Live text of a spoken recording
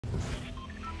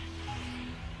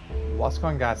What's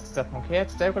going on, guys? It's Deathmonk here.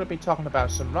 Today we're going to be talking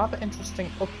about some rather interesting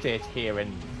update here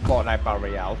in Fortnite Battle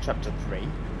Royale Chapter 3.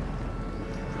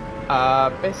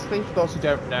 Basically, for those who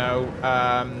don't know,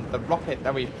 the rocket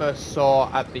that we first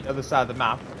saw at the other side of the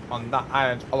map, on that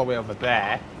island all the way over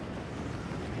there,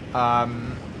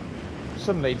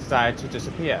 suddenly decided to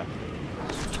disappear.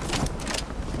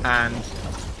 And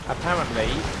apparently,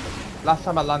 last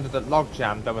time I landed at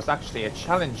Logjam, there was actually a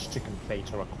challenge to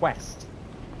complete, or a quest.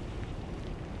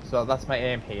 So that's my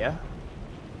aim here.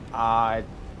 I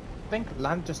think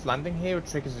just landing here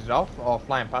triggers it off, or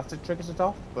flying past it triggers it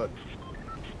off, but...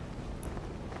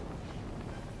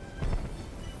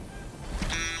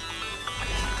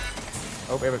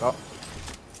 Oh, here we go.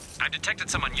 I've detected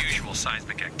some unusual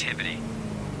seismic activity.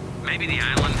 Maybe the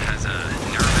island has a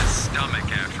nervous stomach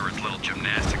after its little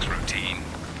gymnastics routine.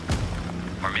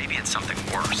 Or maybe it's something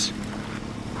worse.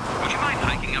 Would you mind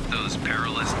hiking up those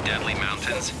perilous, deadly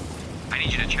mountains? I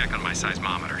need you to check on my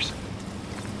seismometers.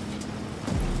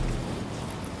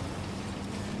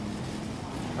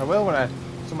 I will when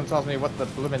someone tells me what the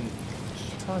blooming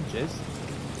challenge is.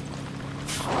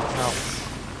 No,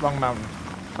 wrong mountain.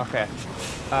 Okay.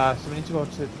 So we need to go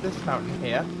to this mountain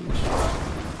here.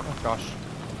 Oh gosh.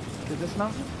 Is it this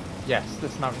mountain? Yes,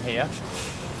 this mountain here.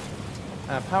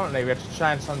 And apparently we have to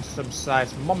shine on some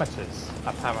seismometers,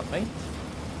 apparently.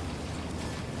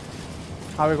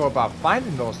 How we go about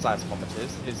finding those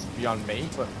seismometers is beyond me,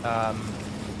 but up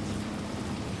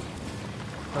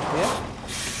here?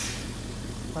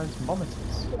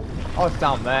 Seismometers. Oh, it's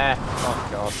down there. Oh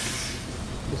god.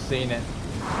 Just seen it.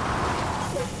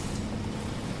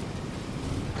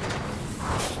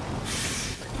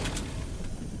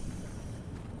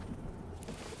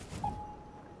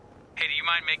 Hey, do you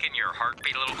mind making your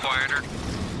heartbeat a little quieter?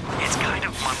 It's kind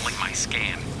of muddling my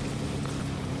scan.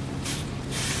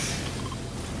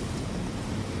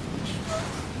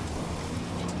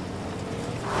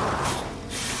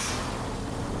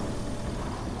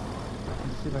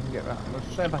 See if I can get around. Let's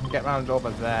see if I can get round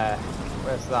over there.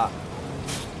 Where's that?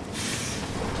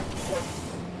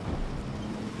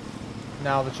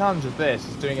 Now the challenge of this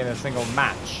is doing it in a single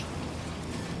match.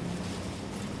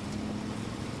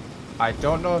 I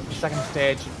don't know if the second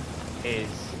stage is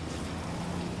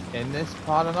in this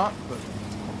part or not, but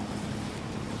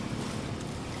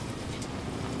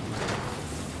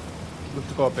I'd love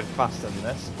to go a bit faster than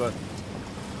this, but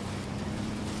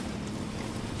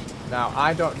now,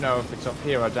 I don't know if it's up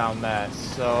here or down there,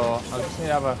 so I'll just need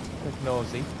to have a quick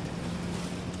nosy.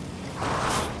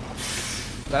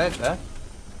 Is that it there?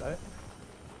 Is that it?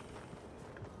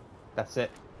 That's it.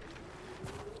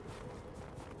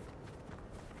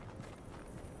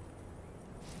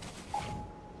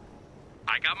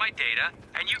 I got my data,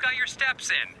 and you got your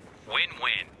steps in.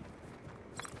 Win-win.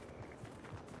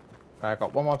 I've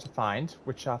got one more to find,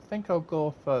 which I think I'll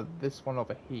go for this one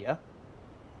over here.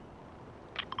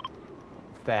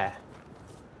 There.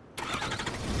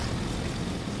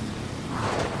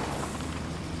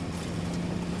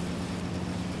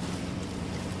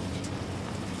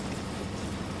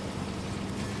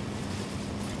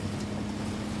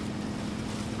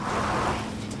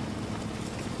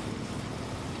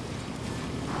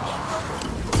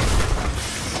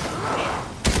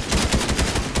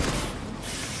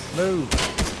 Move.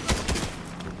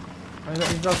 I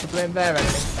got yourself to blame there, enemy.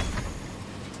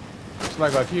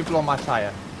 Sluggo, if you blow my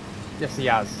tyre. Yes, he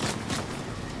has.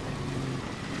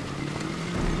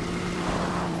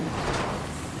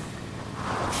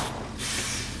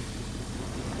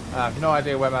 I have no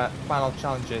idea where my final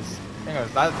challenge is. Hang on,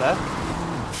 is that there?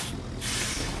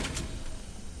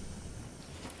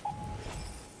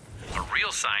 A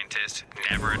real scientist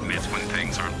never admits when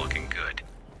things aren't looking good.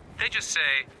 They just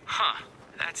say, huh,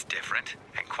 that's different,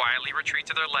 and quietly retreat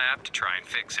to their lab to try and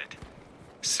fix it.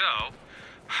 So,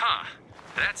 huh,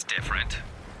 that's different.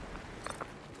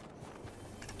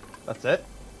 That's it.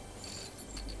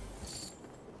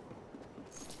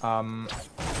 Right,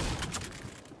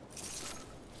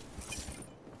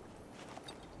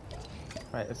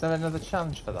 is there another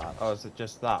challenge for that, or is it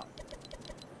just that?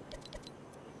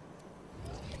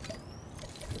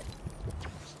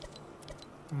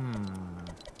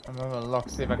 I'm gonna look,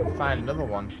 see if I can find another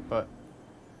one, but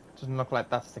it doesn't look like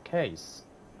that's the case.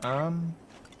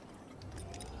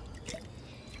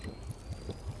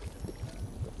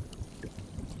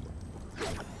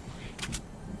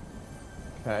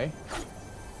 Okay.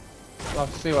 We'll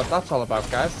have to see what that's all about,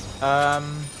 guys.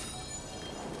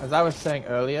 As I was saying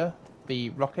earlier, the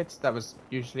rocket that was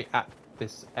usually at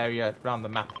this area around the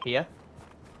map here,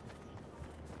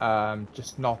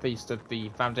 just northeast of the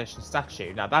foundation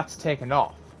statue, now that's taken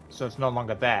off, so it's no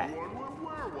longer there.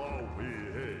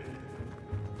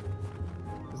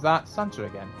 Is that Santa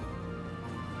again?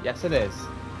 Yes, it is.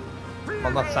 Well,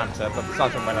 not Santa, but the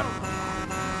Sergeant Winner.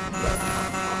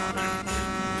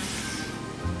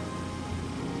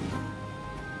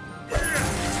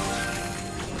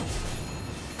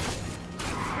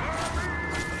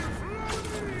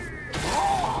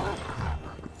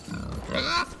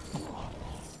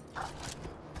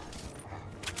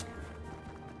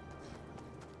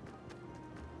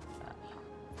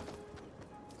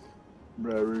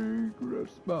 Merry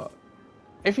Christmas.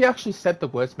 If he actually said the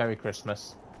words Merry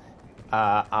Christmas,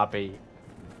 that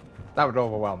would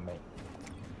overwhelm me.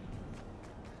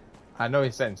 I know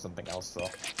he's saying something else though.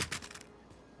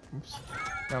 Oops.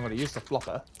 Now I'm going to use the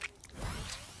flopper.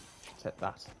 Hit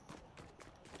that.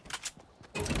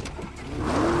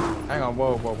 Hang on,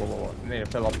 whoa, whoa, whoa, whoa, whoa. I need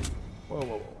to fill up. Whoa,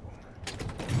 whoa, whoa.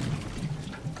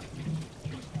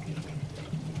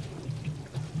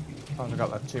 Oh, I've got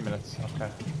like 2 minutes.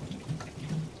 Okay.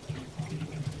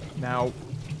 Now,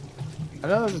 I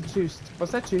know was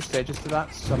there 2 stages to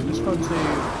that? So I'm just going to,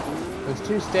 there's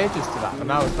 2 stages to that, but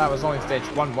now that was only stage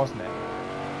 1, wasn't it?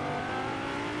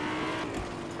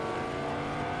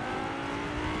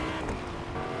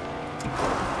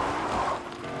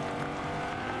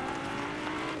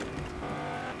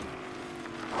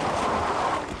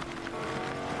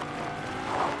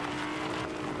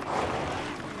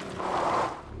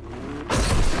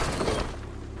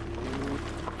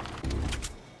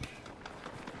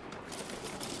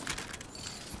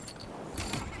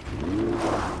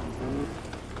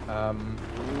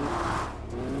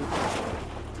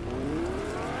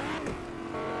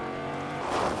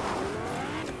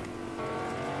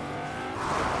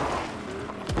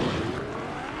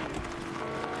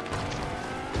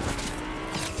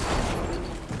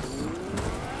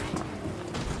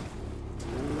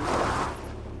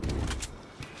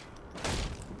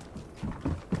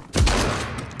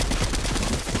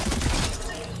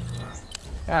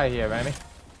 Out of here, Randy.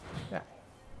 Yeah.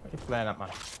 What are you playing at, man?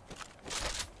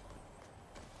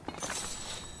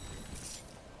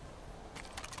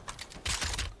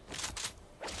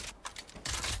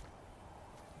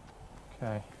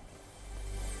 Okay.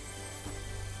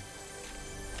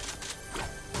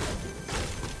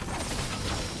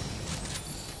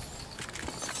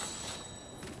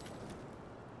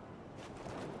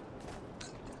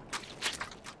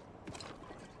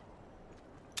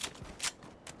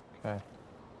 Okay.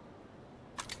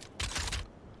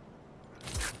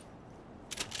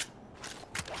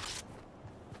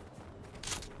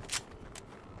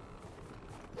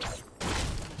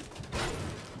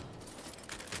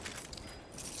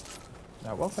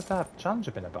 Now, what would that challenge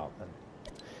have been about then?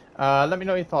 Let me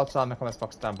know your thoughts on the comments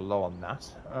box down below on that.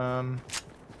 I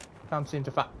can't seem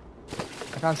to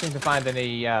find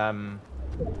any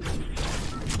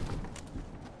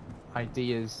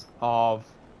ideas of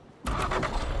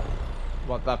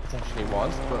what that potentially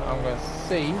was, but I'm going to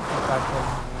see if I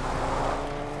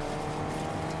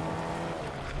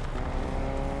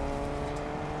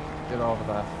can get over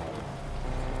there.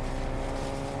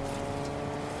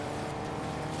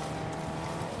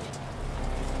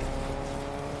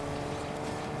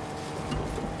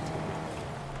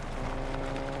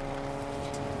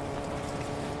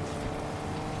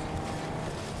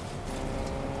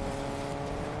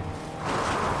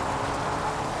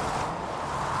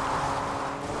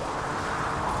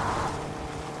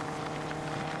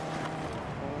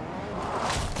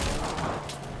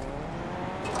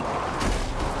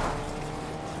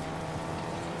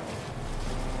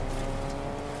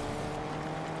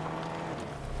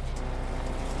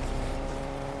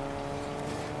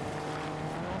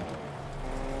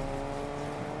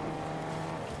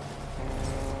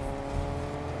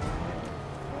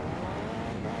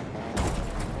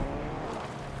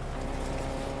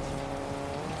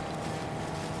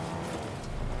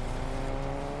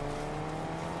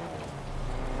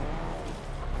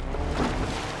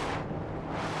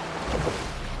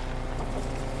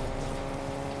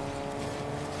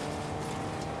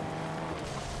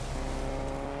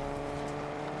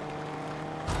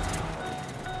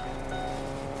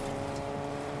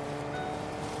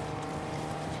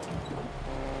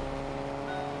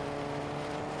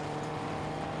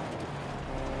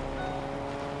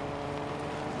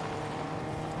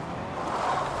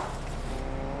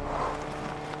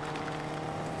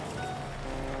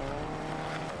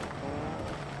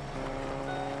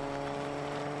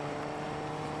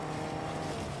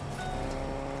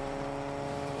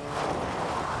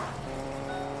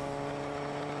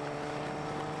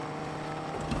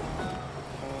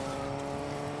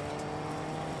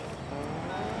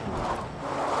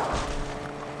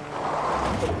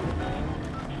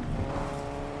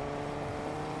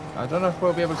 I don't know if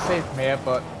we'll be able to see it from here,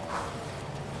 but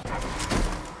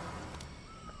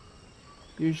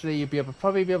usually you'll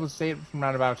probably be able to see it from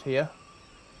around about here.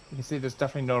 You can see there's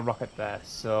definitely no rocket there,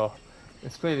 so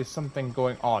there's clearly something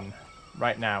going on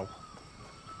right now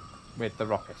with the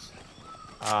rocket.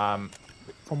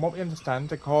 From what we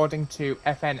understand, according to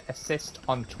FN Assist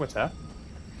on Twitter,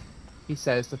 he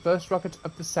says the first rocket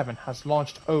of the 7 has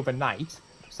launched overnight.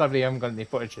 Sadly, I haven't got any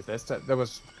footage of this. There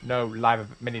was no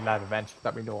mini live event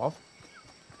that we know of.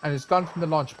 And has gone from the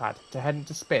launch pad to head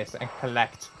into space and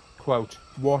collect, quote,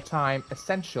 wartime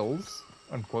essentials,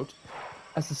 unquote,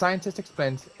 as the scientist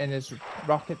explains in his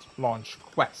rocket launch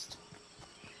quest.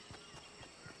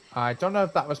 I don't know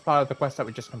if that was part of the quest that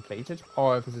we just completed,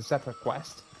 or if it's a separate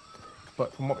quest,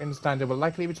 but from what we understand, it will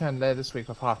likely return later this week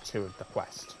for part 2 of the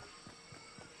quest.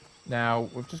 Now,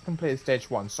 we've just completed stage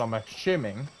 1, so I'm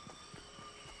assuming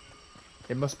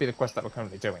it must be the quest that we're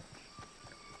currently doing.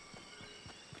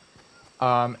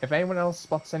 If anyone else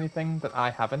spots anything that I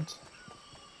haven't,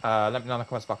 let me know in the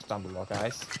comments box down below,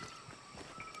 guys.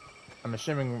 I'm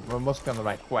assuming we must be on the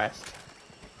right quest.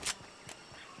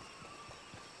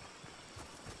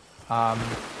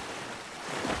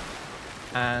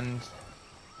 And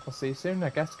we'll see you soon, I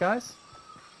guess, guys.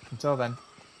 Until then.